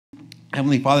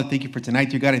Heavenly Father, thank you for tonight,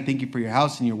 dear God. I thank you for your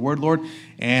house and your word, Lord.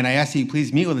 And I ask that you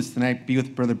please meet with us tonight. Be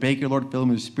with Brother Baker, Lord. Fill him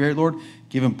with your spirit, Lord.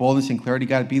 Give him boldness and clarity,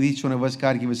 God. Be with each one of us,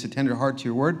 God. Give us a tender heart to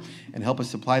your word and help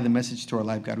us apply the message to our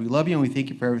life, God. We love you and we thank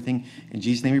you for everything. In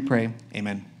Jesus' name we pray.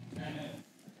 Amen.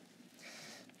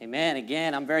 Amen.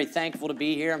 Again, I'm very thankful to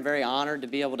be here. I'm very honored to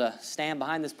be able to stand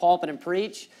behind this pulpit and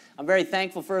preach. I'm very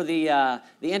thankful for the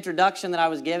introduction that I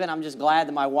was given. I'm just glad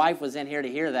that my wife was in here to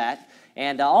hear that.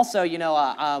 And also,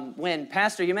 when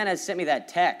Pastor Jimenez sent me that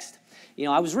text,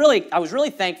 I was really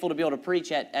thankful to be able to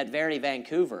preach at Verity,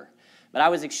 Vancouver. But I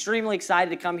was extremely excited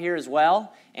to come here as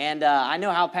well. And I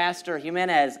know how Pastor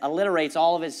Jimenez alliterates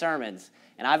all of his sermons.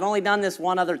 And I've only done this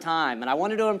one other time. And I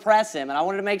wanted to impress him, and I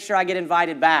wanted to make sure I get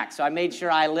invited back. So I made sure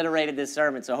I alliterated this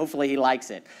sermon, so hopefully he likes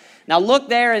it. Now look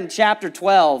there in chapter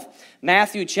 12,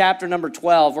 Matthew chapter number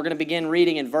 12. We're going to begin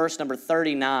reading in verse number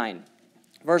 39.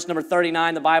 Verse number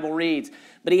 39, the Bible reads,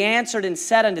 "But he answered and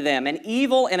said unto them, An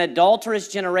evil and adulterous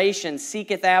generation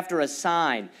seeketh after a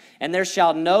sign, and there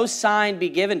shall no sign be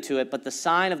given to it, but the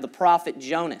sign of the prophet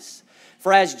Jonas.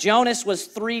 For as Jonas was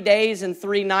 3 days and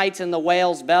 3 nights in the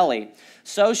whale's belly,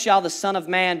 so shall the Son of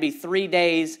Man be 3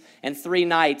 days and 3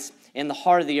 nights in the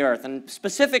heart of the earth." And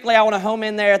specifically, I want to home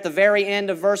in there at the very end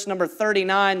of verse number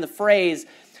 39, the phrase,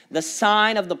 the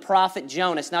sign of the prophet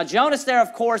Jonas. Now, Jonas there,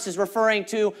 of course, is referring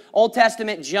to Old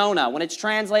Testament Jonah. When it's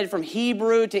translated from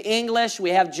Hebrew to English, we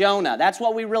have Jonah. That's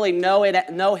what we really know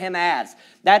him as.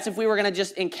 That's if we were going to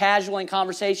just in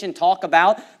conversation talk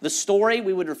about the story,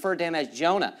 we would refer to him as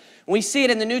Jonah. When we see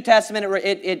it in the New Testament,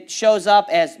 it shows up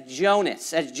as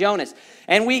Jonas.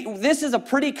 And this is a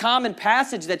pretty common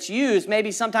passage that's used,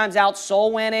 maybe sometimes out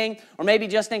soul winning, or maybe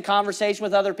just in conversation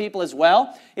with other people as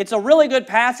well. It's a really good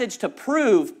passage to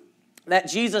prove that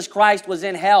Jesus Christ was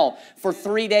in hell for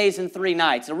 3 days and 3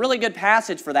 nights. A really good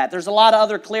passage for that. There's a lot of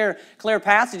other clear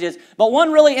passages. But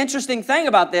one really interesting thing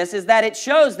about this is that it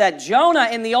shows that Jonah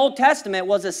in the Old Testament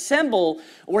was a symbol,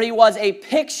 or he was a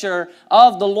picture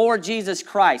of the Lord Jesus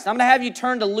Christ. I'm going to have you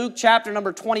turn to Luke chapter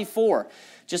number 24,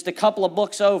 just a couple of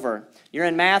books over. You're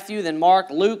in Matthew, then Mark,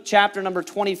 Luke chapter number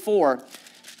 24.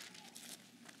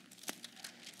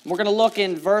 We're going to look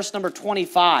in verse number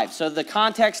 25. So the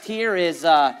context here is...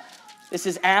 This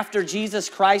is after Jesus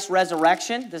Christ's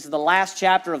resurrection. This is the last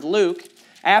chapter of Luke.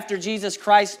 After Jesus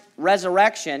Christ's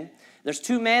resurrection, there's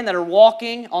 2 men that are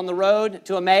walking on the road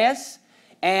to Emmaus.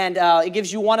 And it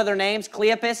gives you one of their names,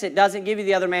 Cleopas. It doesn't give you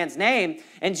the other man's name.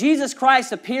 And Jesus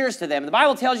Christ appears to them. The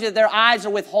Bible tells you that their eyes are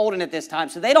withholden at this time.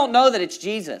 So they don't know that it's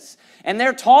Jesus. And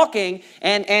they're talking,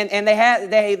 and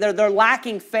they're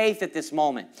lacking faith at this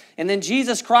moment. And then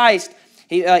Jesus Christ...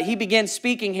 He begins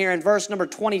speaking here in verse number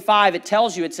 25. It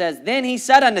tells you, it says, "Then he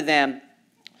said unto them,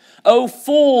 O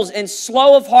fools, and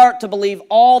slow of heart to believe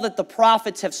all that the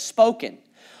prophets have spoken.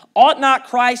 Ought not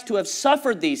Christ to have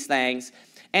suffered these things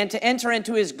and to enter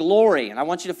into his glory?" And I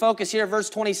want you to focus here, verse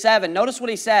 27. Notice what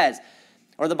he says,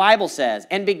 or the Bible says,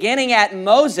 "And beginning at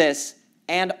Moses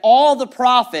and all the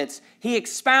prophets, he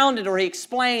expounded," or he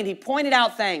explained, he pointed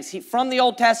out things from the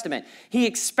Old Testament. "He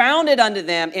expounded unto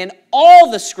them in all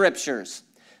the scriptures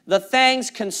the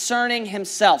things concerning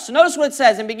himself." So notice what it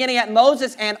says, "And beginning at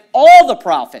Moses and all the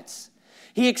prophets,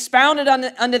 he expounded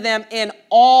unto them in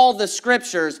all the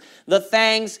scriptures the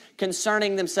things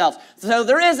concerning themselves." So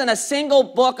there isn't a single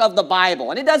book of the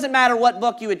Bible, and it doesn't matter what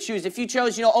book you would choose. If you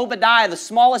chose, Obadiah, the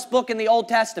smallest book in the Old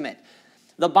Testament,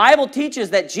 the Bible teaches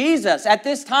that Jesus, at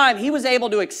this time, he was able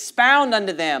to expound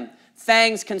unto them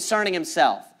things concerning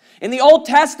himself. In the Old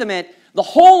Testament, the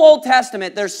whole Old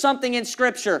Testament, there's something in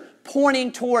Scripture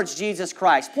pointing towards Jesus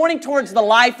Christ, pointing towards the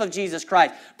life of Jesus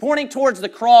Christ, pointing towards the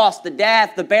cross, the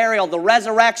death, the burial, the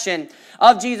resurrection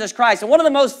of Jesus Christ. And one of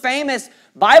the most famous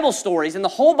Bible stories in the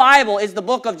whole Bible is the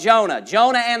book of Jonah,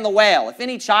 Jonah and the whale. If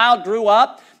any child grew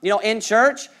up, in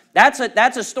church, that's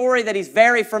a story that he's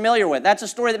very familiar with. That's a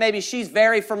story that maybe she's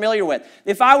very familiar with.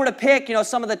 If I were to pick,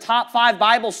 some of the top 5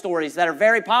 Bible stories that are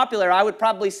very popular, I would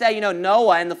probably say,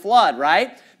 Noah and the flood,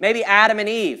 right? Maybe Adam and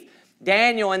Eve,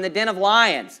 Daniel and the den of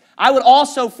lions. I would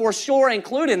also for sure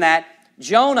include in that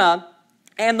Jonah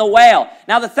and the whale.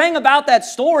 Now, the thing about that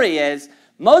story is,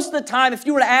 most of the time, if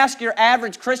you were to ask your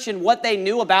average Christian what they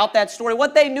knew about that story,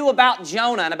 what they knew about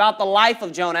Jonah and about the life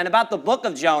of Jonah and about the book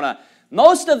of Jonah,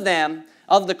 most of them,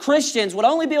 of the Christians, would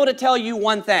only be able to tell you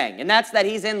one thing, and that's that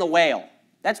he's in the whale.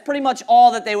 That's pretty much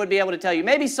all that they would be able to tell you.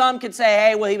 Maybe some could say,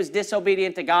 hey, well, he was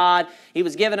disobedient to God. He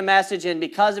was given a message, and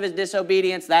because of his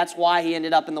disobedience, that's why he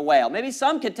ended up in the whale. Maybe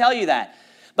some could tell you that.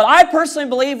 But I personally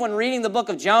believe when reading the book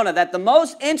of Jonah that the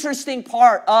most interesting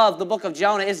part of the book of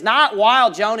Jonah is not while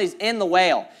Jonah is in the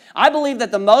whale. I believe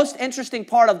that the most interesting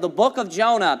part of the book of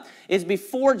Jonah is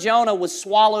before Jonah was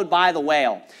swallowed by the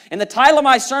whale. And the title of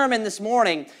my sermon this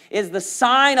morning is The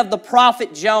Sign of the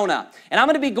Prophet Jonah. And I'm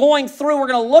going to be going through, we're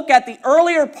going to look at the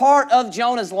earlier part of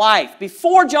Jonah's life,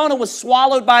 before Jonah was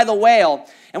swallowed by the whale.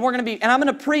 And I'm going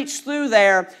to preach through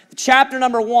there, chapter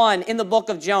number 1 in the book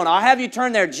of Jonah. I'll have you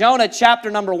turn there, Jonah chapter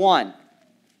number 1.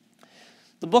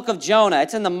 The book of Jonah,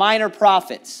 it's in the Minor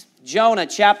Prophets. Jonah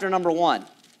chapter number 1.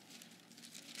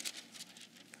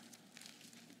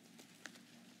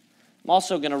 I'm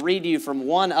also going to read to you from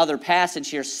one other passage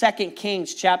here, 2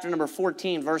 Kings chapter number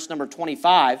 14, verse number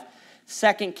 25.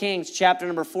 2 Kings chapter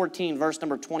number 14, verse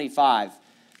number 25.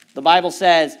 The Bible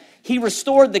says, He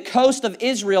restored the coast of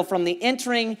Israel from the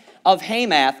entering of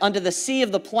Hamath unto the sea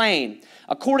of the plain,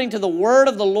 according to the word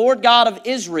of the Lord God of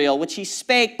Israel, which he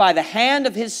spake by the hand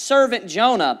of his servant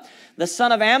Jonah, the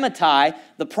son of Amittai,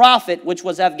 the prophet, which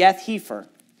was of Gath-hepher.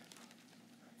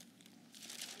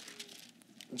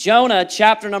 Jonah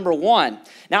chapter number 1.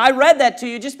 Now, I read that to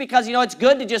you just because, it's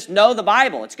good to just know the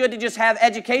Bible. It's good to just have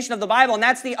education of the Bible, and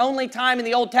that's the only time in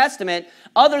the Old Testament,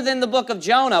 other than the book of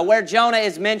Jonah, where Jonah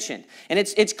is mentioned. And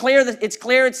it's clear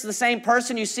it's the same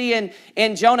person. You see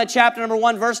in Jonah chapter number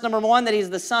 1, verse number 1, that he's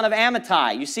the son of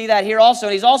Amittai. You see that here also.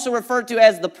 And he's also referred to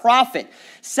as the prophet.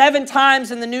 7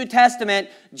 times in the New Testament,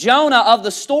 Jonah, of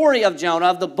the story of Jonah,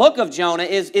 of the book of Jonah,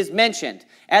 is mentioned.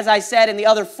 As I said, in the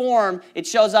other form, it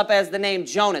shows up as the name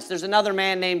Jonas. There's another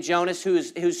man named Jonas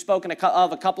who's spoken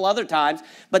of a couple other times,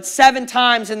 but 7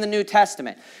 times in the New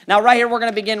Testament. Now, right here, we're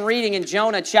going to begin reading in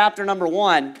Jonah chapter number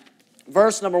 1.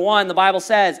 Verse number 1, the Bible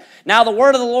says, Now the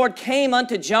word of the Lord came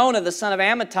unto Jonah, the son of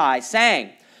Amittai,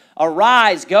 saying,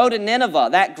 Arise, go to Nineveh,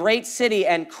 that great city,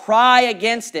 and cry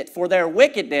against it, for their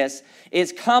wickedness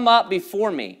is come up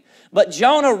before me. But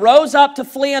Jonah rose up to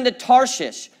flee unto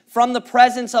Tarshish from the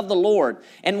presence of the Lord,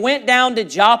 and went down to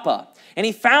Joppa. And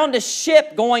he found a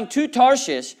ship going to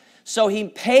Tarshish, so he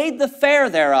paid the fare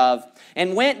thereof,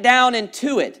 and went down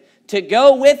into it, to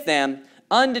go with them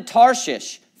unto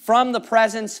Tarshish from the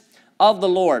presence of the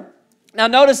Lord. Now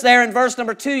notice there in verse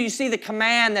number 2, you see the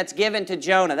command that's given to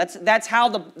Jonah. That's how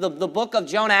the book of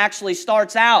Jonah actually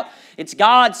starts out. It's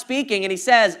God speaking, and he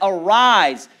says,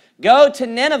 Arise, go to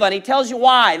Nineveh. And he tells you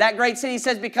why. That great city, he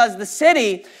says, because the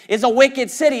city is a wicked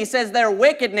city. He says, their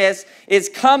wickedness is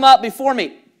come up before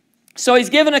me. So he's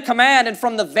given a command, and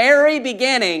from the very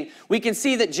beginning, we can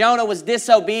see that Jonah was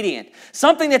disobedient.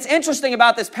 Something that's interesting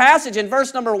about this passage, in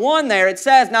verse number 1 there, it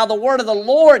says, Now the word of the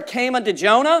Lord came unto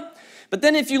Jonah. But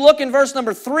then if you look in verse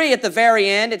number 3 at the very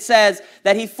end, it says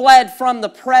that he fled from the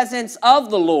presence of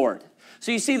the Lord.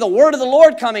 So you see the word of the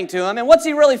Lord coming to him. And what's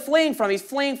he really fleeing from? He's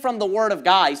fleeing from the word of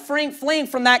God. He's fleeing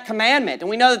from that commandment. And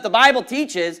we know that the Bible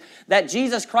teaches that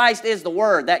Jesus Christ is the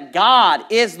word, that God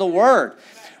is the word.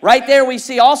 Right there we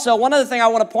see also one other thing I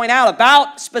want to point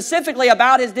out specifically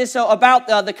about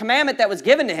the commandment that was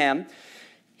given to him.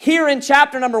 Here in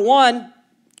chapter number 1,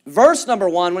 verse number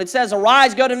 1, when it says,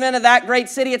 Arise, go to Nineveh, that great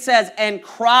city, it says, and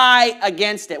cry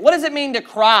against it. What does it mean to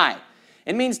cry?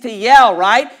 It means to yell,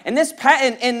 right? And this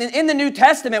in the New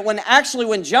Testament,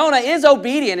 when Jonah is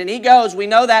obedient and he goes, we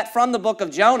know that from the book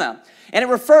of Jonah. And it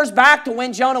refers back to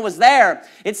when Jonah was there.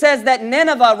 It says that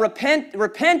Nineveh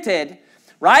repented,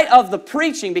 right, of the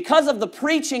preaching, because of the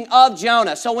preaching of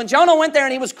Jonah. So when Jonah went there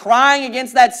and he was crying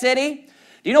against that city,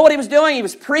 do you know what he was doing? He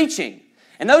was preaching.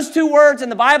 And those two words in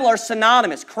the Bible are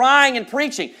synonymous, crying and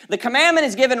preaching. The commandment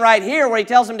is given right here where he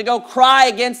tells him to go cry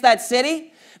against that city.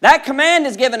 That command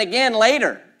is given again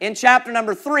later in chapter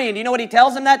number 3. And do you know what he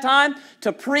tells him that time?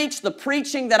 To preach the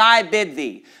preaching that I bid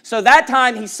thee. So that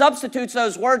time he substitutes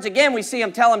those words again. We see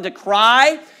him tell him to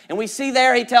cry. And we see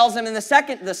there he tells him in the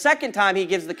second time he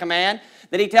gives the command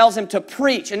that he tells him to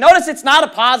preach. And notice it's not a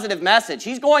positive message.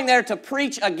 He's going there to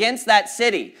preach against that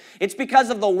city. It's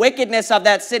because of the wickedness of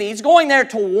that city. He's going there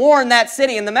to warn that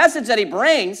city. And the message that he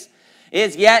brings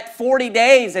is yet 40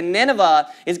 days and Nineveh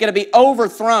is going to be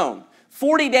overthrown.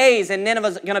 40 days and Nineveh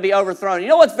is going to be overthrown. You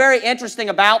know what's very interesting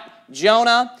about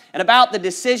Jonah and about the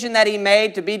decision that he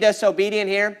made to be disobedient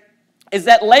here? Is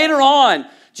that later on,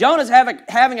 Jonah's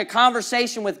having a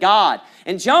conversation with God.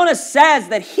 And Jonah says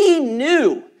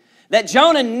that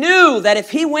Jonah knew that if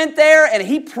he went there and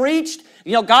he preached,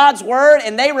 God's word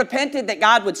and they repented, that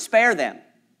God would spare them.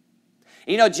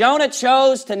 Jonah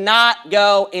chose to not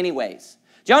go anyways.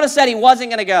 Jonah said he wasn't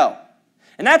going to go.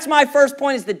 And that's my first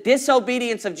point, is the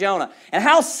disobedience of Jonah. And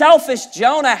how selfish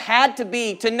Jonah had to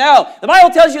be to know. The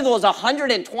Bible tells you there was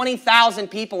 120,000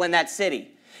 people in that city.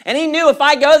 And he knew if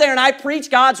I go there and I preach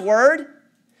God's word,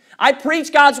 I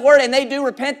preach God's word and they do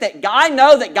repent, that I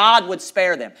know that God would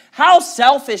spare them. How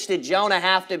selfish did Jonah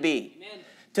have to be? Amen.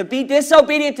 To be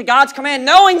disobedient to God's command,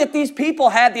 knowing that these people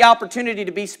had the opportunity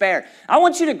to be spared. I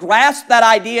want you to grasp that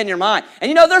idea in your mind. And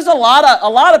you know, there's a lot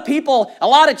of people, a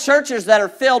lot of churches that are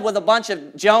filled with a bunch of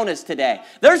Jonahs today.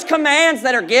 There's commands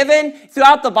that are given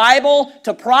throughout the Bible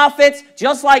to prophets,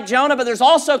 just like Jonah, but there's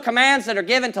also commands that are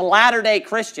given to latter-day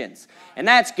Christians. And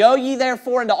that's, go ye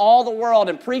therefore into all the world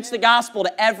and preach the gospel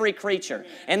to every creature.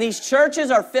 And these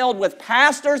churches are filled with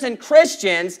pastors and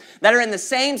Christians that are in the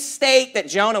same state that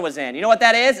Jonah was in. You know what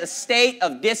that is? A state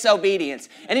of disobedience.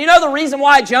 And you know the reason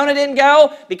why Jonah didn't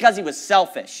go? Because he was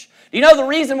selfish. Do you know the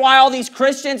reason why all these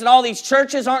Christians and all these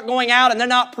churches aren't going out and they're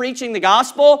not preaching the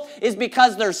gospel? Is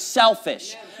because they're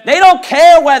selfish. They don't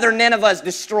care whether Nineveh is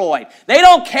destroyed. They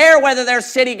don't care whether their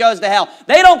city goes to hell.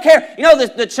 They don't care. You know,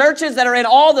 the churches that are in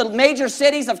all the major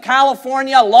cities of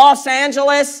California, Los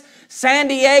Angeles, San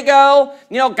Diego,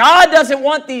 you know, God doesn't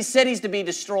want these cities to be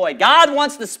destroyed. God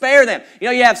wants to spare them. You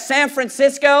know, you have San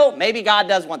Francisco. Maybe God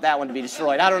does want that one to be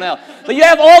destroyed. I don't know. But you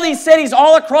have all these cities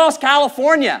all across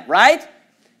California, right?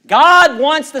 God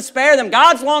wants to spare them.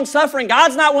 God's long-suffering.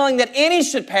 God's not willing that any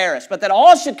should perish, but that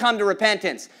all should come to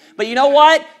repentance. But you know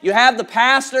what? You have the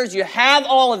pastors, you have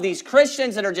all of these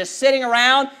Christians that are just sitting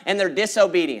around and they're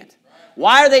disobedient.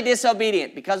 Why are they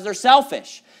disobedient? Because they're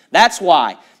selfish. That's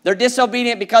why. They're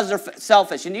disobedient because they're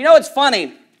selfish. And you know, it's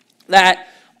funny that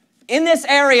in this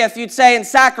area, if you'd say in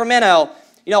Sacramento,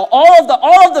 you know, all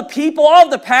of the people, all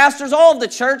of the pastors, all of the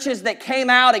churches that came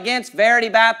out against Verity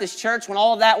Baptist Church when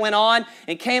all of that went on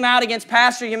and came out against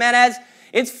Pastor Jimenez,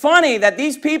 it's funny that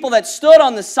these people that stood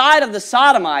on the side of the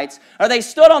Sodomites, or they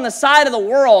stood on the side of the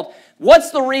world, what's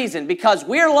the reason? Because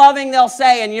we're loving, they'll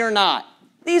say, and you're not.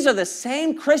 These are the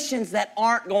same Christians that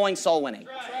aren't going soul winning.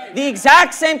 The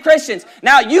exact same Christians.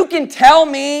 Now, you can tell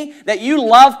me that you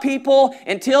love people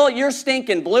until you're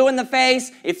stinking blue in the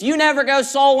face. If you never go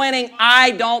soul winning,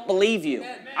 I don't believe you.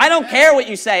 I don't care what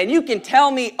you say. And you can tell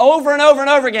me over and over and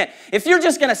over again. If you're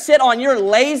just going to sit on your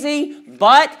lazy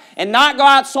butt and not go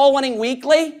out soul winning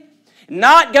weekly,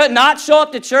 not show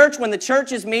up to church when the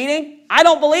church is meeting, I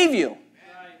don't believe you.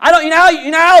 You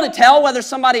know how to tell whether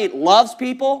somebody loves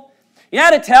people? You know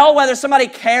how to tell whether somebody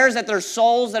cares that there's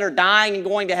souls that are dying and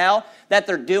going to hell? That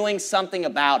they're doing something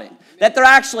about it. That they're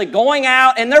actually going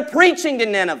out and they're preaching to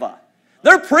Nineveh.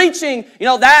 They're preaching, you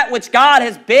know, that which God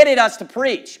has bidden us to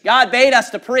preach. God bade us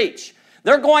to preach.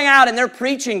 They're going out and they're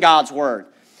preaching God's word.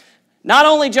 Not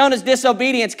only Jonah's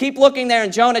disobedience, keep looking there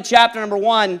in Jonah chapter number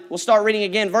 1. We'll start reading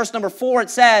again. Verse number 4, it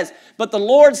says, "But the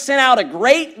Lord sent out a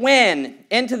great wind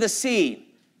into the sea,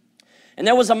 and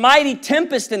there was a mighty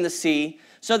tempest in the sea,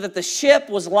 so that the ship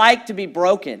was like to be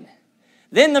broken.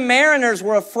 Then the mariners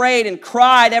were afraid and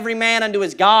cried every man unto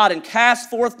his God and cast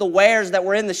forth the wares that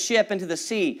were in the ship into the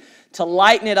sea to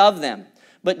lighten it of them.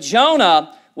 But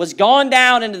Jonah was gone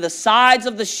down into the sides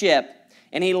of the ship,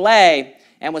 and he lay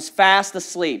and was fast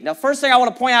asleep." Now, first thing I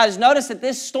want to point out is notice that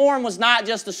this storm was not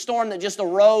just a storm that just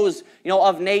arose, you know,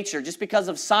 of nature, just because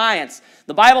of science.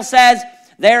 The Bible says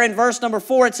there in verse number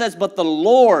 4, it says, "But the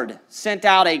Lord sent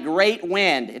out a great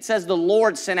wind." It says the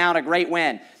Lord sent out a great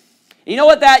wind. You know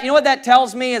what that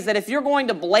tells me is that if you're going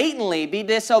to blatantly be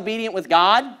disobedient with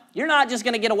God, you're not just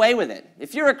going to get away with it.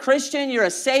 If you're a Christian, you're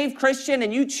a saved Christian,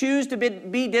 and you choose to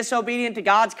be disobedient to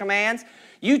God's commands,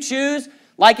 you choose,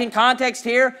 like in context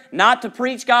here, not to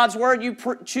preach God's word. You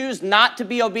choose not to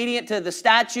be obedient to the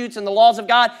statutes and the laws of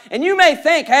God. And you may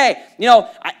think, hey, you know,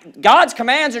 God's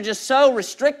commands are just so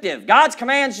restrictive. God's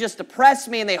commands just oppress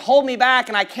me and they hold me back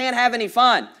and I can't have any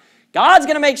fun. God's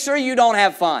going to make sure you don't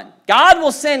have fun. God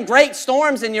will send great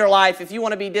storms in your life if you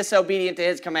want to be disobedient to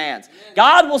His commands.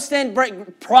 God will send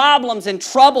problems and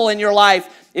trouble in your life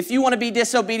if you want to be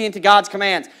disobedient to God's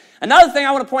commands. Another thing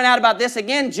I want to point out about this,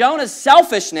 again, Jonah's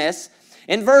selfishness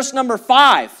in verse number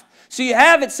 5. So you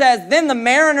have, it says, "Then the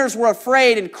mariners were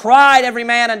afraid and cried every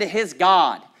man unto his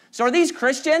God." So are these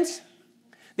Christians?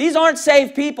 These aren't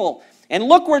saved people. And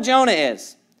look where Jonah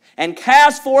is. "And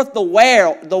cast forth the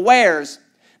wares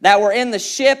that were in the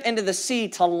ship into the sea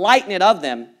to lighten it of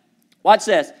them." Watch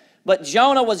this. "But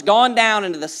Jonah was gone down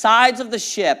into the sides of the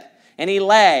ship, and he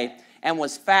lay and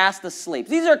was fast asleep."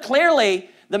 These are clearly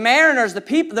the mariners, the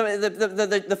people,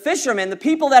 the fishermen, the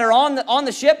people that are on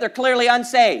the ship. They're clearly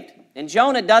unsaved. And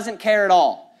Jonah doesn't care at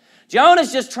all.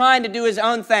 Jonah's just trying to do his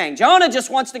own thing. Jonah just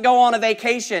wants to go on a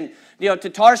vacation, you know, to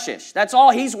Tarshish. That's all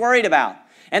he's worried about.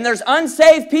 And there's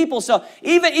unsaved people. So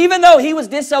even though he was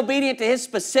disobedient to his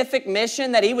specific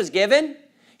mission that he was given,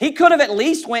 he could have at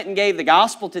least went and gave the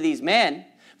gospel to these men.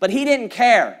 But he didn't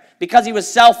care because he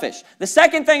was selfish. The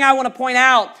second thing I want to point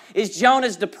out is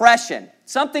Jonah's depression.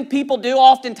 Something people do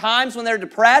oftentimes when they're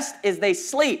depressed is they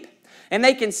sleep. And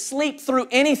they can sleep through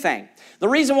anything. The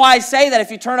reason why I say that,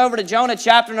 if you turn over to Jonah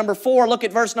chapter number 4, look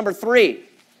at verse number 3.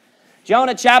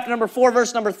 Jonah chapter number 4,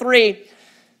 verse number 3.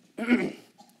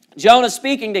 Jonah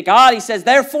speaking to God, he says,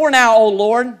 "Therefore now, O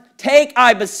Lord, take,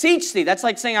 I beseech thee." That's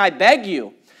like saying, I beg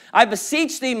you. "I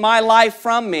beseech thee my life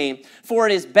from me, for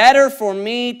it is better for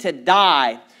me to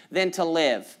die than to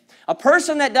live." A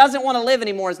person that doesn't want to live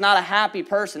anymore is not a happy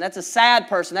person. That's a sad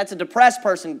person. That's a depressed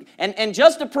person. And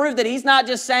just to prove that he's not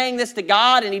just saying this to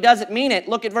God and he doesn't mean it,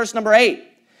 look at verse number 8.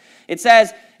 It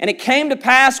says, "And it came to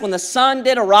pass when the sun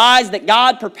did arise that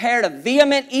God prepared a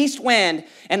vehement east wind,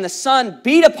 and the sun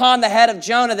beat upon the head of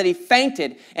Jonah that he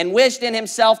fainted and wished in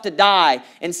himself to die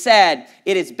and said,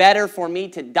 it is better for me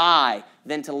to die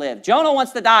than to live." Jonah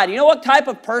wants to die. Do you know what type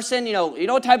of person, you know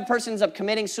what type of person ends up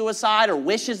committing suicide or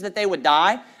wishes that they would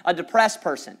die? A depressed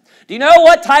person. Do you know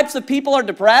what types of people are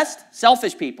depressed?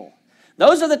 Selfish people.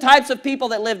 Those are the types of people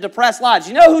that live depressed lives.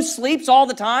 You know who sleeps all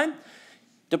the time?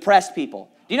 Depressed people.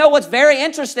 Do you know what's very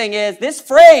interesting is this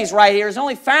phrase right here is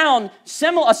only found,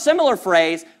 a similar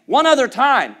phrase, one other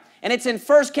time. And it's in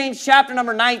 1 Kings chapter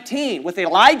number 19 with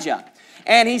Elijah.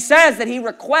 And he says that he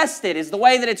requested, is the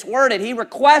way that it's worded, he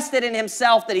requested in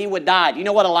himself that he would die. Do you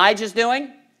know what Elijah's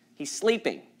doing? He's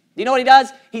sleeping. Do you know what he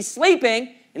does? He's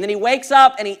sleeping, and then he wakes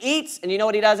up and he eats, and you know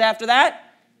what he does after that?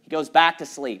 He goes back to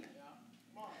sleep.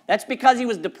 That's because he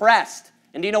was depressed.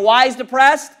 And do you know why he's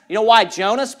depressed? You know why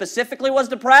Jonah specifically was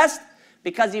depressed?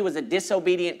 Because he was a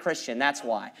disobedient Christian. That's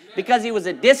why. Because he was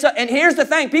and here's the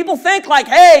thing. People think like,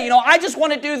 hey, I just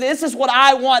want to do this. This is what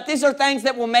I want. These are things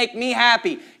that will make me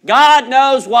happy. God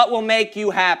knows what will make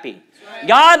you happy.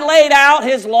 God laid out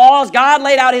His laws. God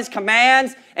laid out His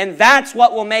commands. And that's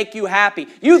what will make you happy.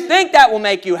 You think that will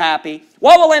make you happy.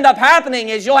 What will end up happening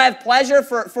is you'll have pleasure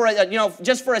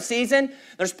just for a season.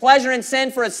 There's pleasure in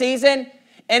sin for a season.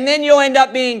 And then you'll end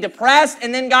up being depressed,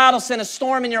 and then God will send a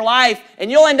storm in your life, and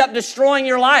you'll end up destroying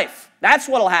your life. That's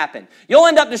what will happen. You'll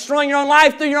end up destroying your own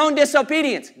life through your own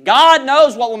disobedience. God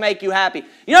knows what will make you happy.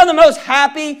 You know the most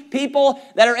happy people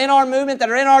that are in our movement, that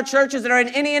are in our churches, that are in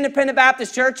any independent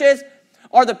Baptist churches,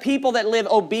 are the people that live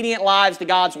obedient lives to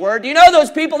God's Word. Do you know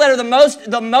those people that are the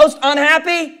most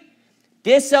unhappy?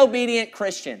 Disobedient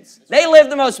Christians. They live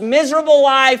the most miserable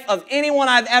life of anyone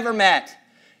I've ever met.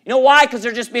 You know why? Because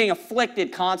they're just being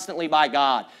afflicted constantly by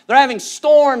God. They're having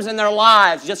storms in their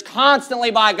lives just constantly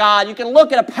by God. You can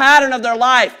look at a pattern of their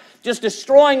life, just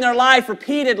destroying their life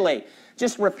repeatedly.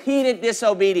 Just repeated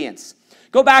disobedience.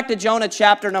 Go back to Jonah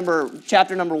chapter number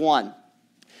 1.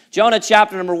 Jonah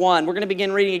chapter number 1. We're going to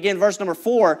begin reading again verse number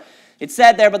 4. It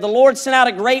said there, "But the Lord sent out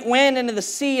a great wind into the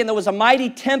sea, and there was a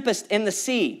mighty tempest in the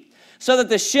sea, so that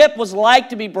the ship was like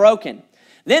to be broken.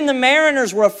 Then the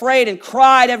mariners were afraid and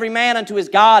cried every man unto his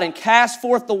God and cast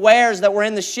forth the wares that were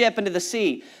in the ship into the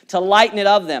sea to lighten it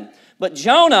of them. But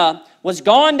Jonah was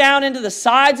gone down into the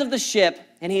sides of the ship,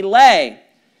 and he lay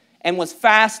and was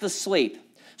fast asleep.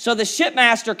 So the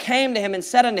shipmaster came to him and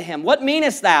said unto him, What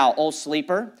meanest thou, O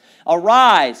sleeper?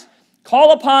 Arise,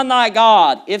 call upon thy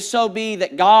God, if so be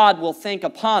that God will think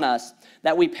upon us,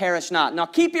 that we perish not." Now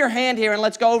keep your hand here and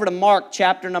let's go over to Mark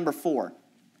chapter number 4.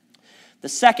 The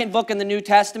second book in the New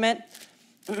Testament,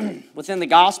 within the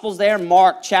Gospels there,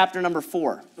 Mark chapter number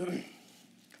 4.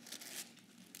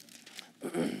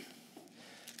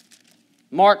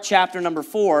 Mark chapter number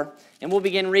 4, and we'll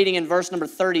begin reading in verse number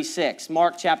 36.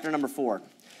 Mark chapter number 4.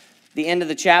 The end of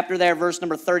the chapter there, verse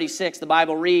number 36, the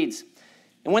Bible reads,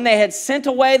 "And when they had sent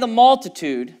away the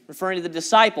multitude," referring to the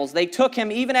disciples, "they took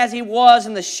him even as he was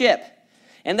in the ship.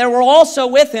 And there were also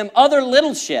with him other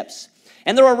little ships.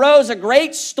 And there arose a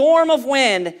great storm of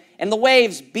wind, and the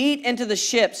waves beat into the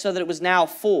ship so that it was now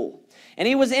full. And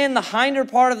he was in the hinder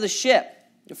part of the ship,"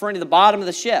 referring to the bottom of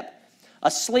the ship,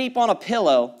 "asleep on a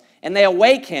pillow. And they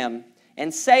awake him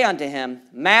and say unto him,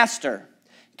 Master,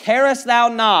 carest thou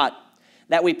not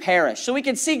that we perish?" So we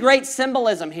can see great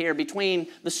symbolism here between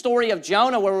the story of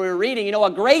Jonah where we were reading. A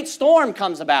great storm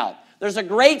comes about. There's a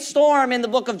great storm in the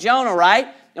book of Jonah, right?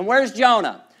 And where's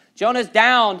Jonah? Jonah's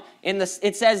down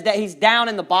it says that he's down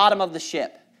in the bottom of the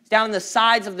ship. He's down in the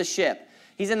sides of the ship.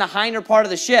 He's in the hinder part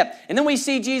of the ship. And then we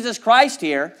see Jesus Christ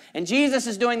here, and Jesus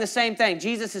is doing the same thing.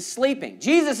 Jesus is sleeping.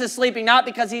 Jesus is sleeping not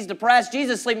because he's depressed.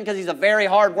 Jesus is sleeping because he's a very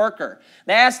hard worker.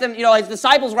 They asked him, his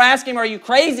disciples were asking him, "Are you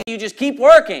crazy? You just keep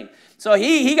working." So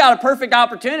he got a perfect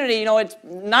opportunity. It's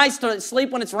nice to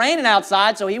sleep when it's raining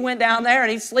outside, so he went down there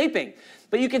and he's sleeping.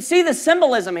 But you can see the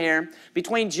symbolism here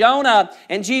between Jonah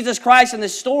and Jesus Christ in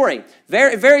this story.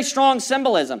 Very, very strong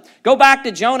symbolism. Go back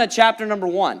to Jonah chapter number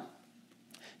 1.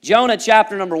 Jonah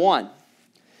chapter number 1.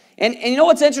 And you know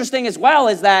what's interesting as well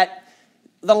is that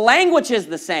the language is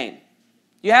the same.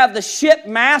 You have the ship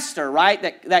master, right,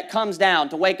 that comes down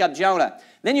to wake up Jonah.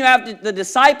 Then you have the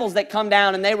disciples that come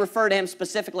down, and they refer to him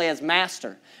specifically as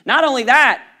master. Not only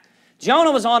that,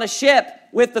 Jonah was on a ship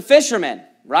with the fishermen,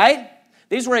 right?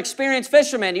 These were experienced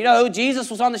fishermen. You know who Jesus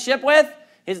was on the ship with?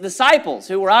 His disciples,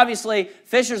 who were obviously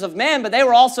fishers of men, but they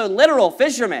were also literal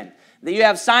fishermen. You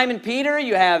have Simon Peter,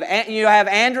 you have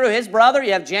Andrew, his brother,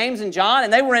 you have James and John,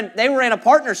 and they were in a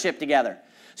partnership together.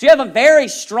 So you have a very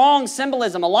strong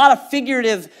symbolism, a lot of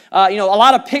figurative, a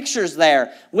lot of pictures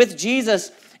there with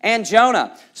Jesus and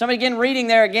Jonah. So I'm going to begin reading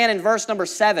there again in verse number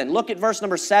 7. Look at verse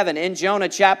number 7 in Jonah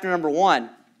chapter number 1.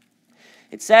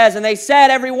 It says, "And they said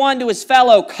every one to his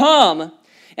fellow, 'Come,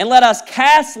 and let us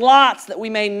cast lots that we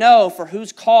may know for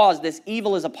whose cause this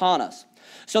evil is upon us.'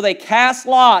 So they cast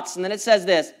lots," and then it says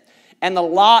this, "and the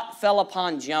lot fell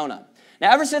upon Jonah."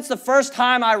 Now, ever since the first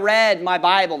time I read my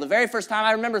Bible, the very first time,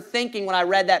 I remember thinking when I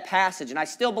read that passage, and I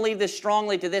still believe this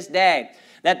strongly to this day,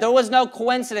 that there was no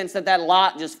coincidence that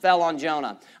lot just fell on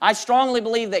Jonah. I strongly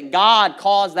believe that God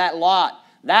caused that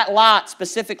lot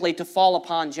specifically to fall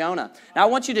upon Jonah. Now, I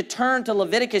want you to turn to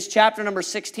Leviticus chapter number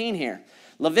 16 here.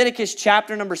 Leviticus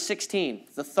chapter number 16,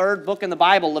 the third book in the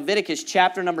Bible, Leviticus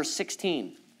chapter number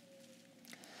 16.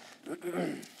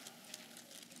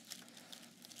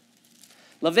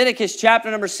 Leviticus chapter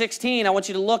number 16, I want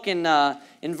you to look in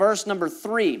verse number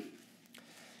 3.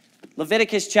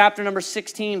 Leviticus chapter number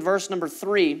 16, verse number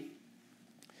 3.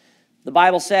 The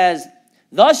Bible says,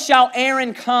 "Thus shall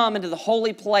Aaron come into the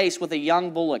holy place with a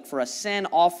young bullock for a sin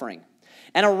offering,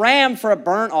 and a ram for a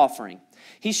burnt offering.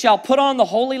 He shall put on the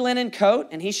holy linen coat,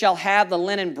 and he shall have the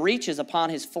linen breeches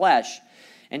upon his flesh,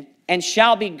 and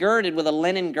shall be girded with a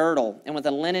linen girdle, and with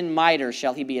a linen mitre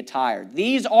shall he be attired.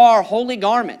 These are holy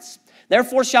garments.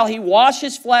 Therefore shall he wash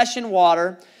his flesh in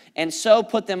water, and so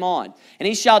put them on. And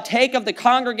he shall take of the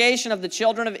congregation of the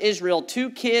children of Israel 2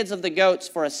 kids of the goats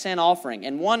for a sin offering,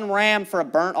 and 1 ram for a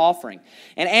burnt offering.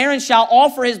 And Aaron shall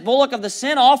offer his bullock of the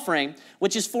sin offering,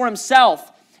 which is for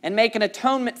himself, and make an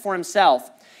atonement for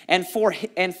himself, and for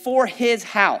his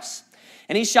house.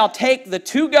 And he shall take the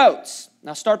 2 goats."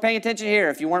 Now start paying attention here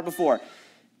if you weren't before.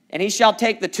 "And he shall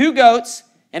take the 2 goats,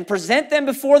 and present them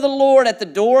before the Lord at the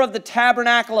door of the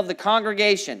tabernacle of the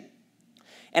congregation.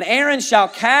 And Aaron shall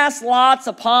cast lots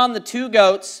upon the 2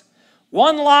 goats,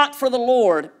 1 lot for the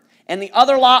Lord, and the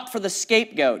other lot for the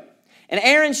scapegoat. And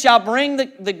Aaron shall bring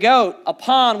the goat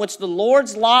upon which the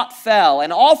Lord's lot fell,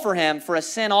 and offer him for a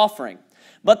sin offering.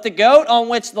 But the goat on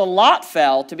which the lot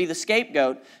fell, to be the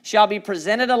scapegoat, shall be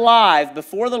presented alive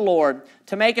before the Lord,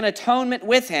 to make an atonement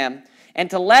with him, and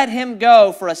to let him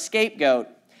go for a scapegoat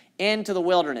into the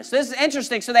wilderness." This is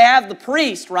interesting. So they have the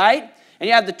priest, right? And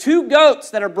you have the 2 goats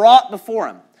that are brought before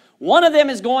him. One of them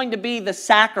is going to be the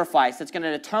sacrifice that's going to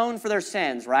atone for their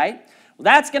sins, right? Well,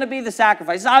 that's going to be the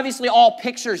sacrifice. This obviously all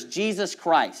pictures Jesus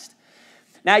Christ.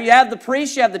 Now you have the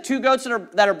priest, you have the 2 goats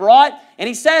that are brought, and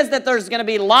he says that there's going to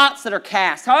be lots that are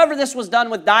cast. However this was done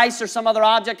with dice or some other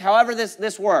object, however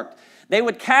this worked, they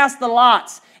would cast the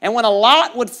lots. And when a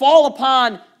lot would fall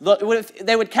upon,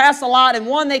 they would cast a lot, and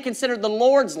one they considered the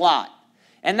Lord's lot.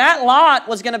 And that lot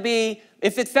was going to be,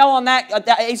 if it fell on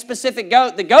a specific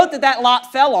goat, the goat that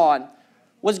lot fell on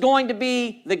was going to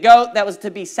be the goat that was to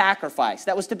be sacrificed.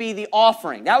 That was to be the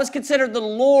offering. That was considered the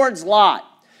Lord's lot.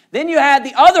 Then you had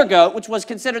the other goat, which was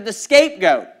considered the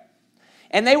scapegoat.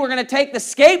 And they were going to take the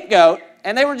scapegoat,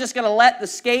 and they were just going to let the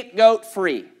scapegoat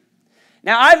free.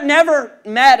 Now, I've never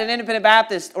met an independent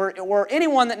Baptist or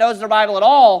anyone that knows their Bible at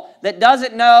all that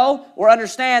doesn't know or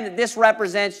understand that this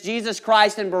represents Jesus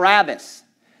Christ and Barabbas.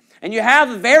 And you have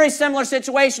a very similar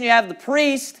situation. You have the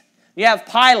priest, you have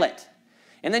Pilate.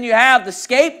 And then you have the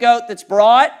scapegoat that's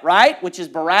brought, right, which is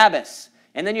Barabbas.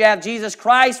 And then you have Jesus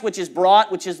Christ, which is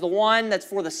brought, which is the one that's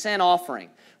for the sin offering,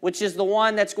 which is the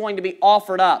one that's going to be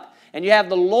offered up. And you have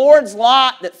the Lord's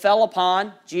lot that fell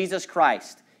upon Jesus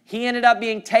Christ. He ended up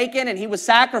being taken and he was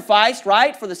sacrificed,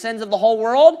 right, for the sins of the whole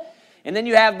world. And then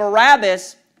you have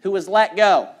Barabbas who was let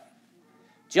go.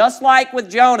 Just like with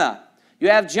Jonah. You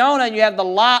have Jonah and you have the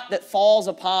lot that falls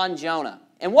upon Jonah.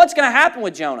 And what's going to happen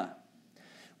with Jonah?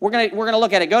 We're going to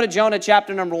look at it. Go to Jonah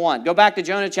chapter number 1. Go back to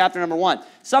Jonah chapter number 1.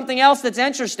 Something else that's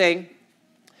interesting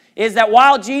is that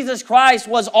while Jesus Christ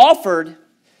was offered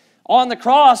on the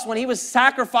cross, when he was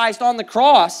sacrificed on the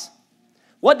cross,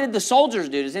 what did the soldiers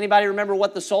do? Does anybody remember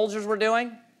what the soldiers were doing?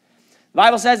 The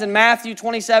Bible says in Matthew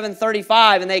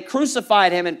 27:35, "And they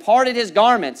crucified him and parted his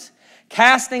garments,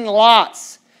 casting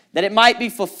lots, that it might be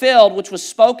fulfilled, which was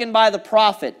spoken by the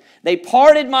prophet. They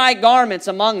parted my garments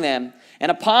among them,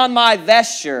 and upon my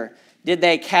vesture did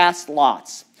they cast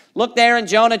lots. Look there in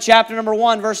Jonah chapter number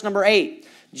 1, verse number 8.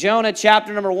 Jonah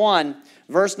chapter number 1,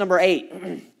 verse number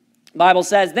 8. Bible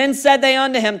says, Then said they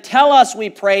unto him, Tell us, we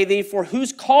pray thee, for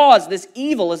whose cause this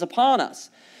evil is upon us.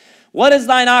 What is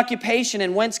thine occupation,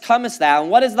 and whence comest thou?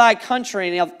 And what is thy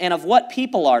country, and of what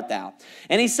people art thou?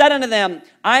 And he said unto them,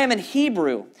 I am an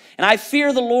Hebrew, and I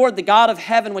fear the Lord, the God of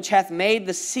heaven, which hath made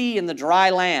the sea and the dry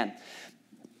land.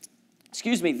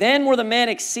 Then were the men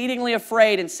exceedingly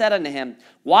afraid, and said unto him,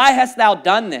 Why hast thou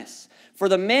done this? For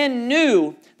the men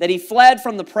knew that he fled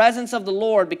from the presence of the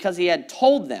Lord, because he had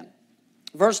told them.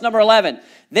 Verse number 11,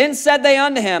 Then said they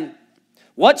unto him,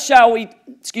 What shall we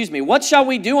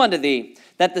do unto thee,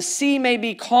 that the sea may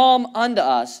be calm unto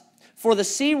us? For the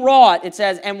sea wrought, it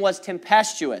says, and was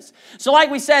tempestuous. So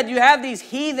like we said, you have these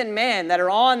heathen men that are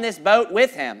on this boat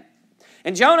with him.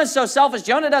 And Jonah's so selfish,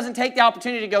 Jonah doesn't take the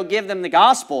opportunity to go give them the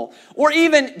gospel. Or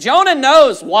even, Jonah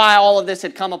knows why all of this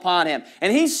had come upon him.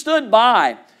 And he stood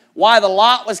by why the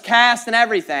lot was cast and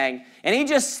everything. And he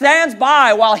just stands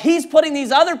by while he's putting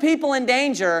these other people in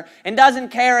danger and doesn't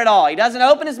care at all. He doesn't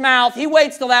open his mouth. He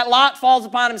waits till that lot falls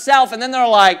upon himself, and then they're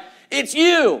like, It's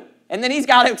you. And then he's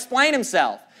got to explain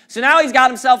himself. So now he's got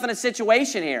himself in a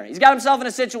situation here. He's got himself in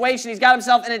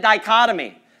a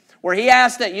dichotomy where he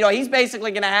has to, he's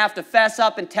basically going to have to fess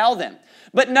up and tell them.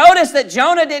 But notice that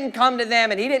Jonah didn't come to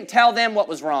them and he didn't tell them what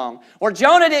was wrong. Or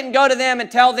Jonah didn't go to them and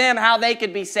tell them how they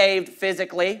could be saved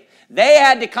physically. They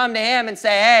had to come to him and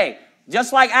say, Hey,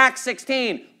 just like Acts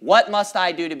 16, what must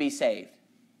I do to be saved?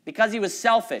 Because he was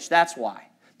selfish, that's why.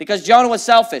 Because Jonah was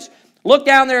selfish. Look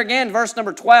down there again, verse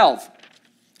number 12.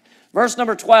 Verse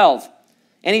number 12.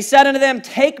 And he said unto them,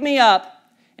 Take me up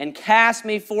and cast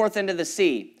me forth into the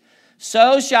sea.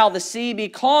 So shall the sea be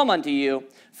calm unto you,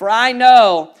 for I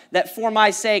know that for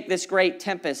my sake this great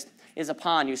tempest is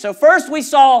upon you. So first we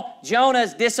saw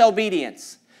Jonah's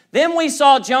disobedience. Then we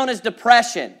saw Jonah's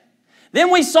depression.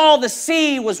 Then we saw the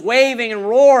sea was waving and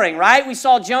roaring, right? We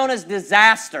saw Jonah's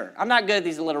disaster. I'm not good at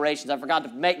these alliterations. I forgot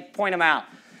to point them out.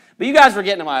 But you guys were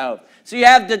getting them, I hope. So you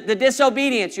have the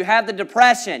disobedience, you have the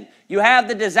depression, you have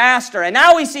the disaster. And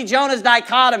now we see Jonah's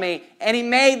dichotomy, and he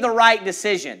made the right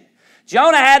decision.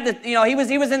 Jonah had he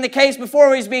was in the case before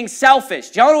where he was being selfish.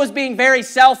 Jonah was being very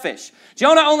selfish.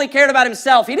 Jonah only cared about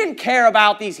himself. He didn't care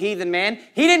about these heathen men.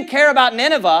 He didn't care about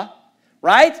Nineveh,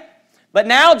 right? But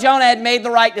now Jonah had made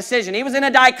the right decision. He was in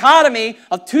a dichotomy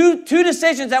of two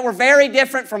decisions that were very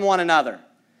different from one another.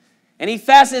 And he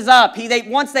fesses up.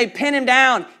 Once they pin him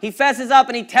down, he fesses up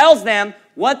and he tells them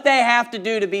what they have to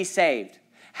do to be saved,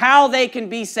 how they can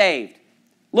be saved.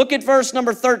 Look at verse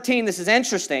number 13. This is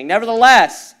interesting.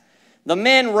 Nevertheless, the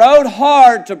men rowed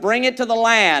hard to bring it to the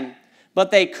land, but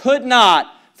they could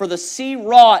not, for the sea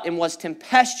wrought and was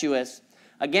tempestuous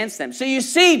against them. So you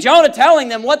see Jonah telling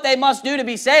them what they must do to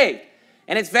be saved.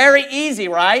 And it's very easy,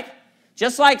 right?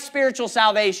 Just like spiritual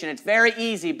salvation, it's very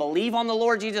easy. Believe on the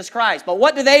Lord Jesus Christ. But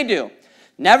what do?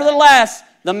 Nevertheless,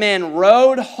 the men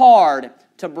rowed hard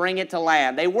to bring it to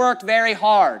land. They worked very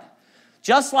hard.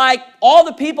 Just like all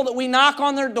the people that we knock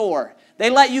on their door, they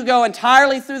let you go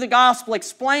entirely through the gospel,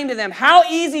 explain to them how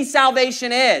easy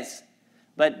salvation is.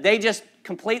 But they just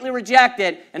completely reject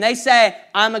it, and they say,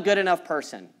 I'm a good enough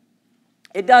person.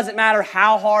 It doesn't matter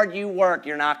how hard you work,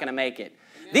 you're not going to make it.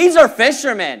 These are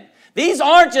fishermen. These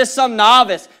aren't just some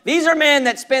novice. These are men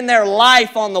that spend their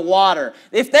life on the water.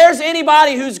 If there's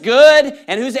anybody who's good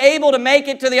and who's able to make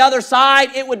it to the other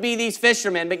side, it would be these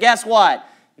fishermen. But guess what?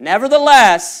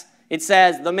 Nevertheless, it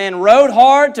says, the men rowed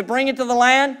hard to bring it to the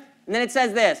land. And then it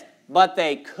says this, but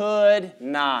they could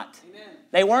not. Amen.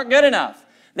 They weren't good enough.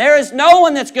 There is no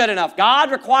one that's good enough.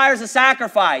 God requires a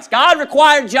sacrifice. God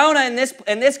required Jonah in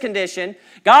this condition.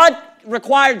 God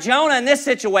required Jonah in this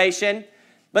situation.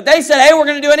 But they said, hey, we're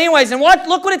going to do it anyways. And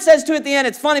look what it says too at the end.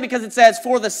 It's funny because it says,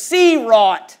 for the sea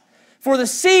wrought. For the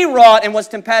sea wrought and was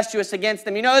tempestuous against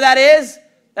them. You know who that is?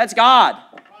 That's God.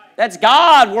 That's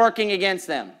God working against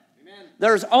them. Amen.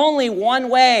 There's only one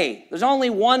way. There's only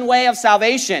one way of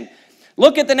salvation.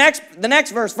 Look at the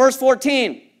next verse, verse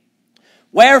 14.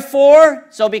 Wherefore,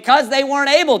 so because they weren't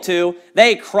able to,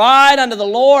 they cried unto the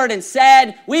Lord and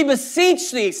said, we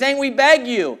beseech thee, saying, we beg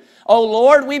you, O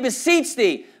Lord, we beseech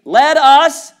thee, let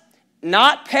us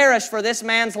not perish for this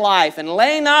man's life, and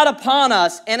lay not upon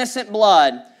us innocent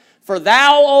blood, for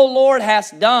thou, O Lord,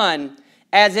 hast done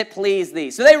as it pleased thee.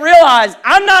 So they realized,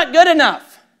 I'm not good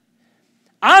enough.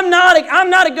 I'm not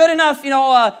a good enough,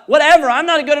 whatever. I'm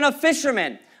not a good enough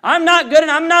fisherman. I'm not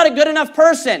a good enough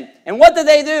person. And what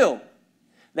do?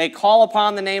 They call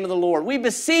upon the name of the Lord. We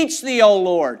beseech thee, O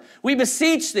Lord. We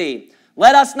beseech thee.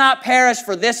 Let us not perish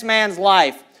for this man's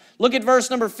life. Look at verse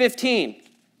number 15.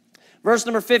 Verse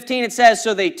number 15, it says,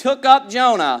 so they took up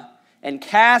Jonah and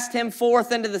cast him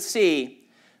forth into the sea.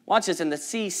 Watch this, and the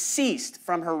sea ceased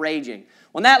from her raging.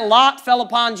 When that lot fell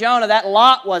upon Jonah, that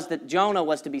lot was that Jonah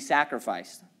was to be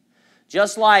sacrificed.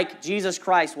 Just like Jesus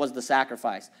Christ was the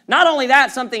sacrifice. Not only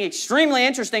that, something extremely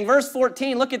interesting. Verse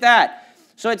 14, look at that.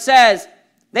 So it says,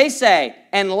 they say,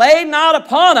 and lay not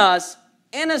upon us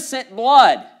innocent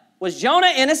blood. Was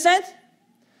Jonah innocent?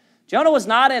 Jonah was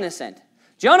not innocent.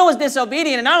 Jonah was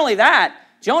disobedient, and not only that,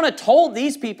 Jonah told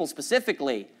these people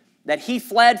specifically that he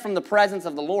fled from the presence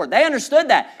of the Lord. They understood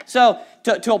that. So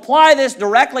to apply this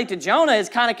directly to Jonah is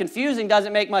kind of confusing,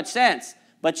 doesn't make much sense.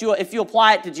 But if you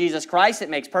apply it to Jesus Christ, it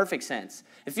makes perfect sense.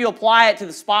 If you apply it to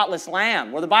the spotless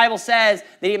Lamb, where the Bible says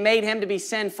that He made Him to be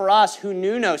sin for us who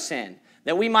knew no sin,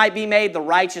 that we might be made the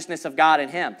righteousness of God in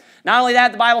Him. Not only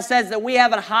that, the Bible says that we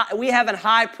have an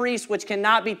high priest which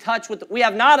cannot be touched with, we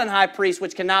have not an high priest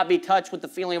which cannot be touched with the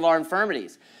feeling of our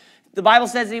infirmities. The Bible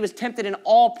says that He was tempted in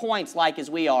all points like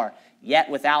as we are, yet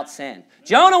without sin.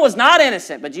 Jonah was not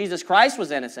innocent, but Jesus Christ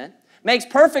was innocent. Makes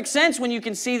perfect sense when you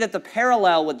can see that the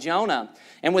parallel with Jonah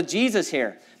and with Jesus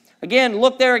here. Again,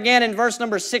 look there again in verse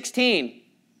number 16.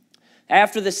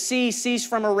 After the sea ceased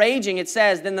from her raging, it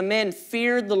says, then the men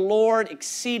feared the Lord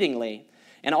exceedingly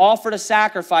and offered a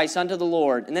sacrifice unto the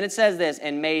Lord. And then it says this,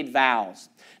 and made vows.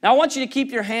 Now I want you to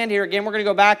keep your hand here again. We're going to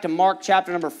go back to Mark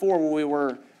chapter number 4 where we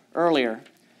were earlier.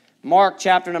 Mark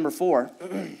chapter number 4.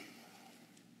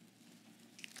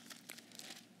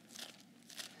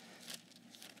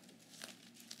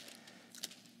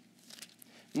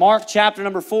 Mark chapter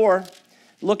number 4,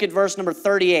 look at verse number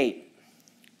 38.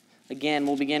 Again,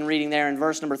 we'll begin reading there in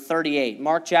verse number 38.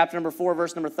 Mark chapter number 4,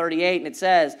 verse number 38, and it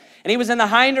says, and he was in the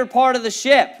hinder part of the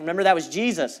ship. Remember, that was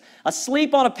Jesus,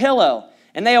 asleep on a pillow.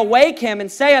 And they awake him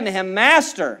and say unto him,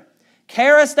 Master,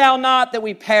 carest thou not that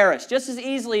we perish? Just as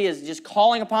easily as just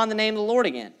calling upon the name of the Lord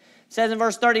again. It says in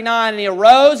verse 39, and he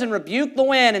arose and rebuked the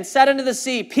wind and said unto the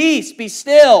sea, Peace, be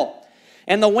still.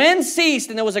 And the wind ceased,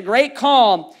 and there was a great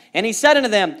calm. And he said unto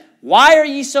them, Why are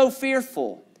ye so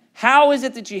fearful? How is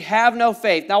it that ye have no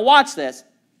faith? Now watch this.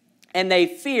 And they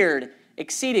feared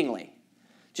exceedingly.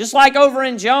 Just like over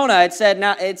in Jonah, it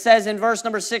says in verse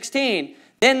number 16,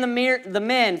 then the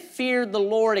men feared the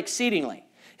Lord exceedingly.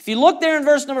 If you look there in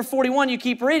verse number 41, you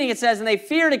keep reading, it says, and they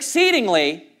feared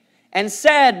exceedingly and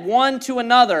said one to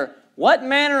another, What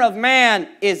manner of man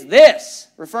is this?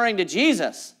 Referring to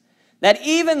Jesus, that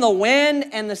even the wind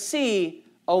and the sea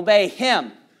obey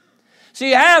him. So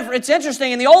it's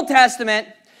interesting, in the Old Testament,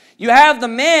 you have the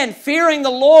men fearing the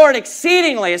Lord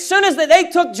exceedingly. As soon as they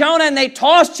took Jonah and they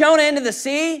tossed Jonah into the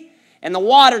sea, and the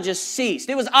water just ceased.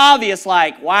 It was obvious,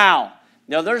 like, wow,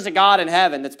 there's a God in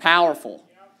heaven that's powerful.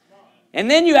 And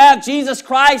then you have Jesus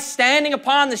Christ standing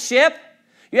upon the ship.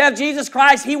 You have Jesus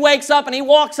Christ, He wakes up and He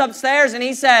walks upstairs and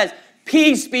He says,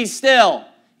 Peace, be still.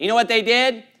 You know what they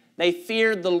did? They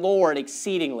feared the Lord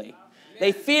exceedingly.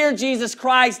 They feared Jesus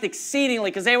Christ exceedingly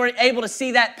because they were able to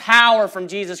see that power from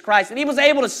Jesus Christ. And He was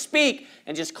able to speak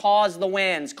and just cause the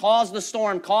winds, cause the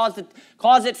storm, cause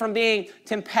it from being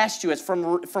tempestuous,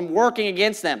 from working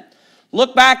against them.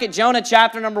 Look back at Jonah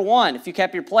chapter number 1, if you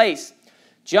kept your place.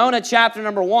 Jonah chapter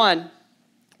number 1,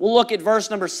 we'll look at verse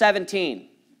number 17.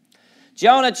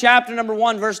 Jonah chapter number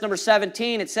 1, verse number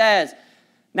 17, it says,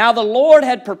 Now the Lord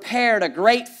had prepared a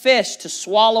great fish to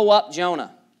swallow up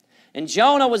Jonah. And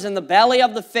Jonah was in the belly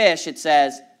of the fish, it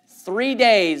says, 3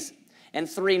 days and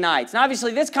 3 nights. Now,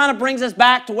 obviously, this kind of brings us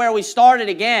back to where we started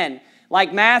again.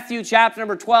 Like Matthew chapter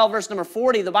number 12, verse number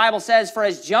 40, the Bible says, For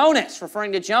as Jonas,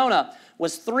 referring to Jonah,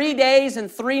 was 3 days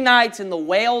and 3 nights in the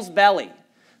whale's belly,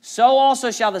 so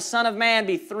also shall the Son of Man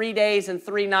be 3 days and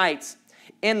 3 nights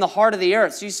in the heart of the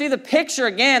earth. So you see the picture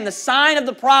again, the sign of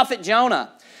the prophet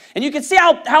Jonah. And you can see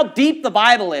how deep the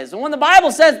Bible is. And when the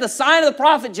Bible says the sign of the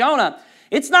prophet Jonah,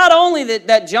 it's not only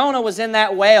that Jonah was in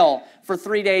that whale for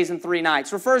 3 days and 3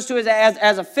 nights. It refers to it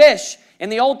as a fish in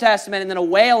the Old Testament and then a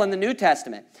whale in the New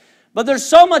Testament. But there's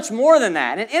so much more than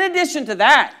that. And in addition to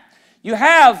that, you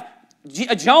have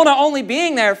Jonah only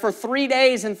being there for 3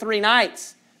 days and 3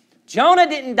 nights. Jonah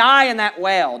didn't die in that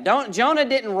whale. Jonah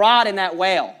didn't rot in that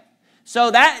whale.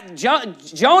 So that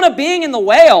Jonah being in the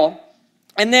whale,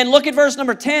 and then look at verse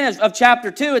number 10 of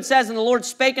chapter 2. It says, And the Lord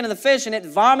spake unto the fish, and it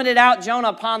vomited out Jonah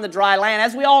upon the dry land.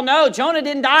 As we all know, Jonah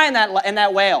didn't die in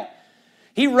that whale.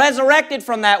 He resurrected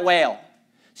from that whale.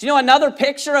 So you know, another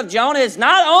picture of Jonah is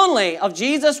not only, of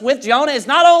Jesus with Jonah, is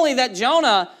not only that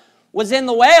Jonah was in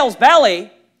the whale's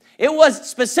belly, it was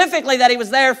specifically that he was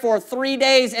there for 3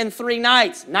 days and 3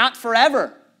 nights, not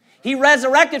forever. He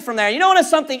resurrected from there. You know what is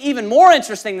something even more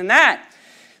interesting than that?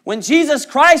 When Jesus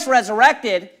Christ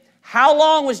resurrected, how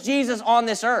long was Jesus on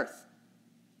this earth?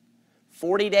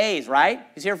 40 days, right?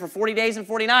 He's here for 40 days and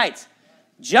 40 nights.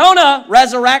 Jonah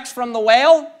resurrects from the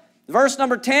whale. Verse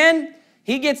number 10,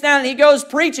 he gets down and he goes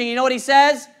preaching. You know what he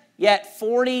says? Yet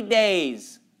 40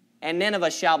 days and Nineveh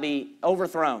shall be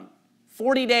overthrown.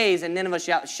 40 days and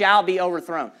Nineveh shall be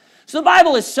overthrown. So the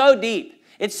Bible is so deep.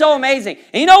 It's so amazing.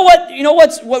 And you know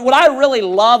what I really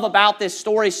love about this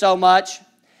story so much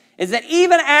is that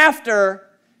even after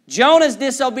Jonah's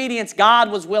disobedience,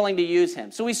 God was willing to use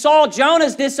him. So we saw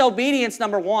Jonah's disobedience,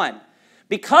 number one.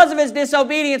 Because of his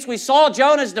disobedience, we saw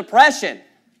Jonah's depression.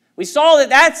 We saw that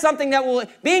that's something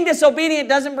that being disobedient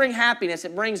doesn't bring happiness,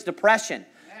 it brings depression.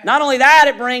 Not only that,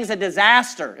 it brings a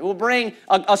disaster. It will bring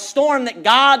a storm that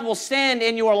God will send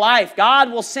in your life.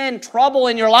 God will send trouble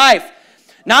in your life.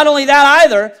 Not only that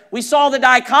either, we saw the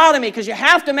dichotomy because you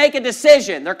have to make a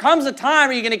decision. There comes a time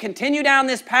where you're going to continue down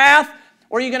this path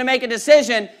or you're going to make a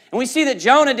decision. And we see that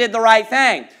Jonah did the right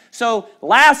thing. So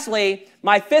lastly,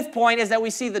 my fifth point is that we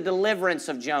see the deliverance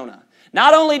of Jonah.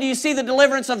 Not only do you see the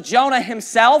deliverance of Jonah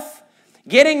himself,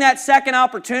 getting that second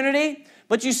opportunity,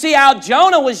 but you see how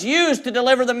Jonah was used to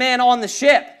deliver the men on the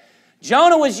ship.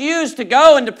 Jonah was used to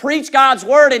go and to preach God's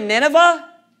word in Nineveh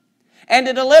and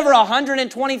to deliver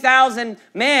 120,000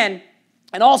 men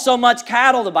and also much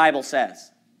cattle, the Bible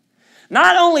says.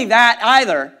 Not only that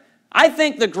either, I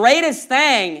think the greatest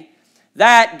thing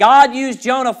that God used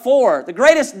Jonah for, the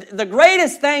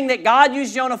greatest thing that God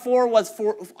used Jonah for was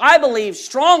for, I believe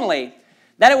strongly,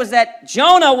 that it was that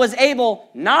Jonah was able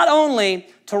not only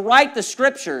to write the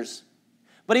scriptures,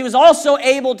 but he was also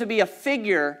able to be a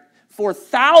figure for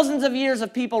thousands of years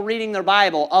of people reading their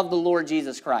Bible of the Lord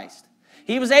Jesus Christ.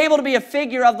 He was able to be a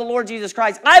figure of the Lord Jesus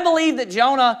Christ. I believe that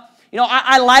Jonah,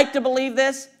 I like to believe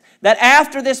this, that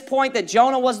after this point that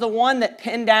Jonah was the one that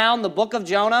pinned down the book of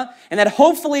Jonah, and that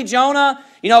hopefully Jonah,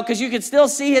 because you could still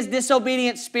see his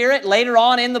disobedient spirit later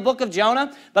on in the book of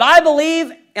Jonah, but I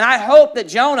believe and I hope that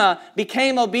Jonah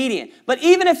became obedient. But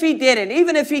even if he didn't,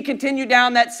 even if he continued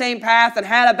down that same path and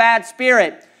had a bad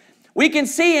spirit, we can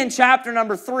see in chapter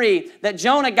number 3 that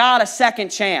Jonah got a second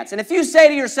chance. And if you say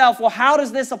to yourself, well, how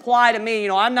does this apply to me?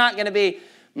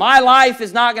 My life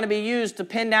is not going to be used to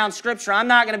pin down Scripture. I'm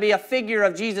not going to be a figure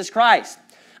of Jesus Christ.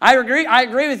 I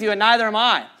agree with you, and neither am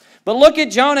I. But look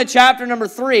at Jonah chapter number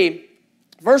 3,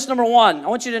 verse number 1. I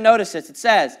want you to notice this. It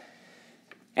says,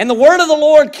 "And the word of the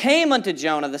Lord came unto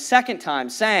Jonah the second time,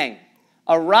 saying,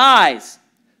 Arise,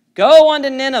 go unto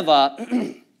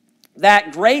Nineveh,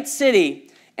 that great city,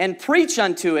 and preach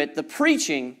unto it the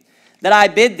preaching that I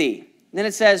bid thee." Then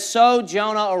it says, "So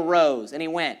Jonah arose," and he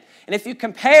went. And if you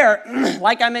compare,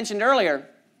 like I mentioned earlier,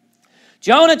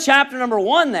 Jonah chapter number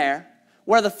 1 there,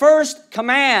 where the first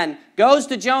command goes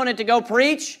to Jonah to go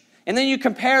preach, and then you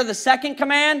compare the second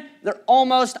command, they're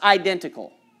almost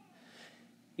identical.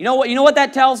 You know what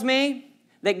that tells me?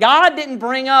 That God didn't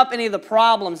bring up any of the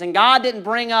problems, and God didn't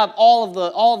bring up all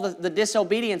of the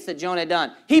disobedience that Jonah had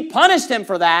done. He punished him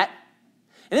for that.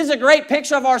 And this is a great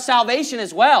picture of our salvation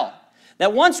as well.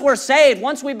 That once we're saved,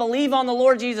 once we believe on the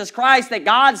Lord Jesus Christ, that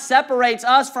God separates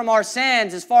us from our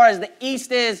sins as far as the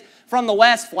east is from the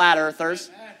west, flat earthers.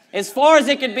 As far as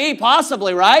it could be,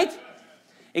 possibly, right?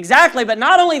 Exactly, but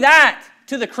not only that,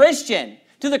 to the Christian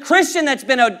that's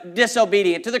been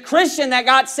disobedient, to the Christian that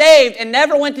got saved and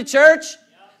never went to church,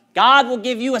 God will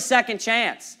give you a second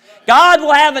chance. God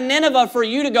will have a Nineveh for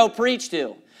you to go preach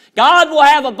to. God will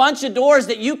have a bunch of doors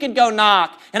that you can go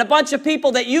knock and a bunch of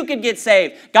people that you could get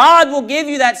saved. God will give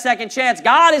you that second chance.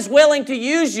 God is willing to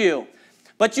use you.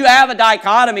 But you have a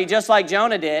dichotomy just like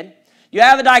Jonah did. You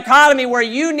have a dichotomy where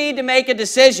you need to make a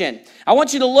decision. I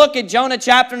want you to look at Jonah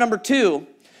chapter number 2.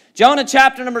 Jonah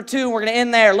chapter number 2, we're going to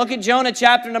end there. Look at Jonah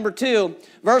chapter number 2,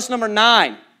 verse number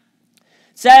 9. It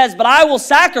says, "But I will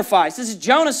sacrifice." This is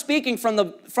Jonah speaking from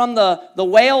the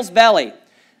whale's belly.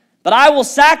 "But I will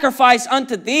sacrifice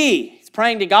unto thee," he's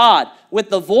praying to God, "with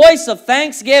the voice of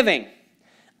thanksgiving.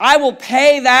 I will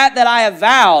pay that I have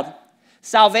vowed.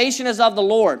 Salvation is of the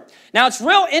Lord." Now it's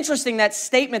real interesting, that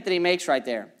statement that he makes right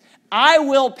there. I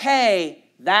will pay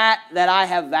that I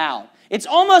have vowed. It's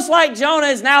almost like Jonah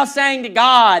is now saying to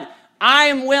God, I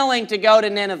am willing to go to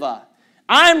Nineveh.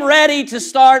 I'm ready to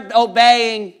start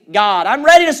obeying God. I'm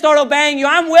ready to start obeying you.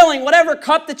 I'm willing. Whatever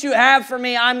cup that you have for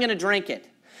me, I'm going to drink it.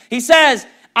 He says,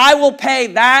 I will pay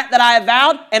that I have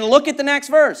vowed. And look at the next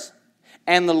verse.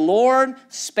 "And the Lord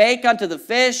spake unto the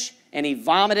fish, and he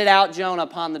vomited out Jonah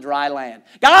upon the dry land."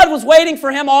 God was waiting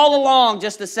for him all along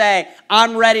just to say,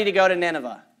 I'm ready to go to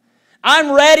Nineveh.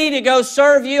 I'm ready to go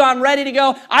serve you. I'm ready to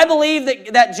go. I believe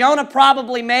that Jonah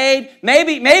probably made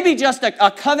maybe just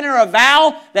a covenant or a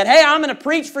vow that, hey, I'm going to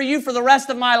preach for you for the rest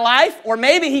of my life. Or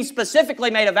maybe he specifically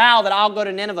made a vow that I'll go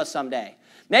to Nineveh someday.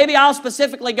 Maybe I'll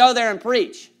specifically go there and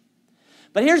preach.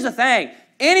 But here's the thing.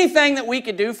 Anything that we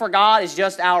could do for God is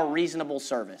just our reasonable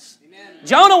service. Amen.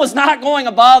 Jonah was not going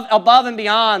above and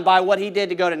beyond by what he did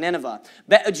to go to Nineveh.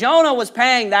 But Jonah was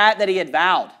paying that he had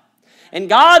vowed. And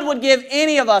God would give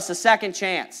any of us a second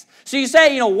chance. So you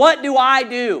say, what do I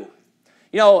do?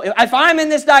 If I'm in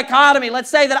this dichotomy, let's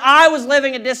say that I was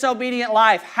living a disobedient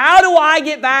life. How do I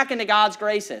get back into God's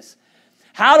graces?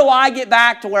 How do I get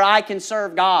back to where I can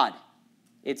serve God?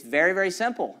 It's very, very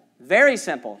simple. Very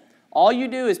simple. All you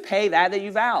do is pay that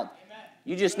you vowed. Amen.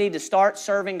 You just need to start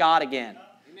serving God again.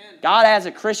 Amen. God has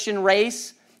a Christian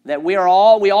race that we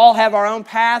all have our own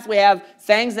path. We have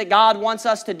things that God wants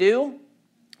us to do.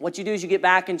 What you do is you get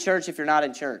back in church if you're not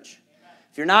in church. Amen.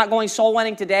 If you're not going soul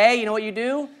winning today, you know what you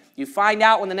do? You find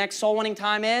out when the next soul winning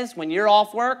time is, when you're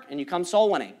off work, and you come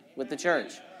soul winning with the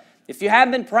church. If you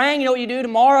haven't been praying, you know what you do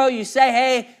tomorrow? You say,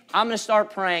 hey, I'm going to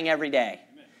start praying every day.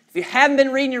 If you haven't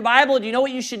been reading your Bible, do you know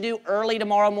what you should do early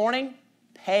tomorrow morning?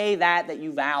 Pay that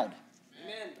you vowed.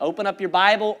 Amen. Open up your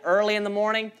Bible early in the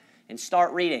morning and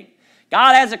start reading.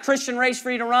 God has a Christian race for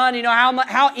you to run. You know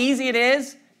how easy it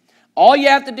is? All you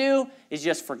have to do is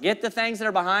just forget the things that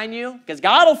are behind you, because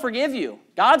God will forgive you.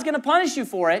 God's going to punish you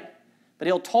for it, but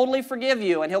He'll totally forgive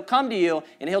you, and He'll come to you,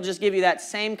 and He'll just give you that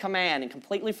same command and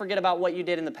completely forget about what you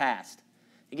did in the past.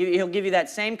 He'll give you that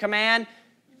same command,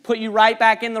 put you right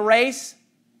back in the race,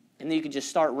 and then you can just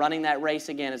start running that race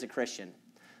again as a Christian.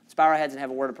 Let's bow our heads and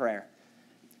have a word of prayer.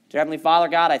 Dear Heavenly Father,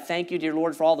 God, I thank you, dear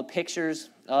Lord, for all the pictures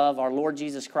of our Lord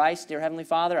Jesus Christ. Dear Heavenly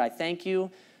Father, I thank you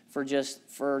for just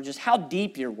how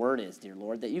deep your word is, dear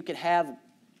Lord, that you could have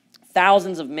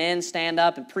thousands of men stand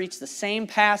up and preach the same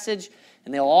passage,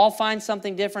 and they'll all find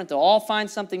something different. They'll all find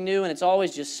something new, and it's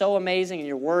always just so amazing, and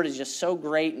your word is just so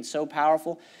great and so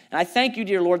powerful. And I thank you,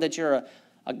 dear Lord, that you're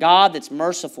a God that's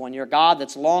merciful, and you're a God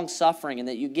that's long-suffering, and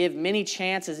that you give many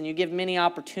chances and you give many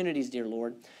opportunities, dear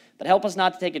Lord. But help us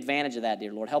not to take advantage of that,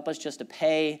 dear Lord. Help us just to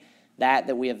pay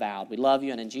that we have vowed. We love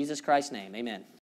you, and in Jesus Christ's name, amen.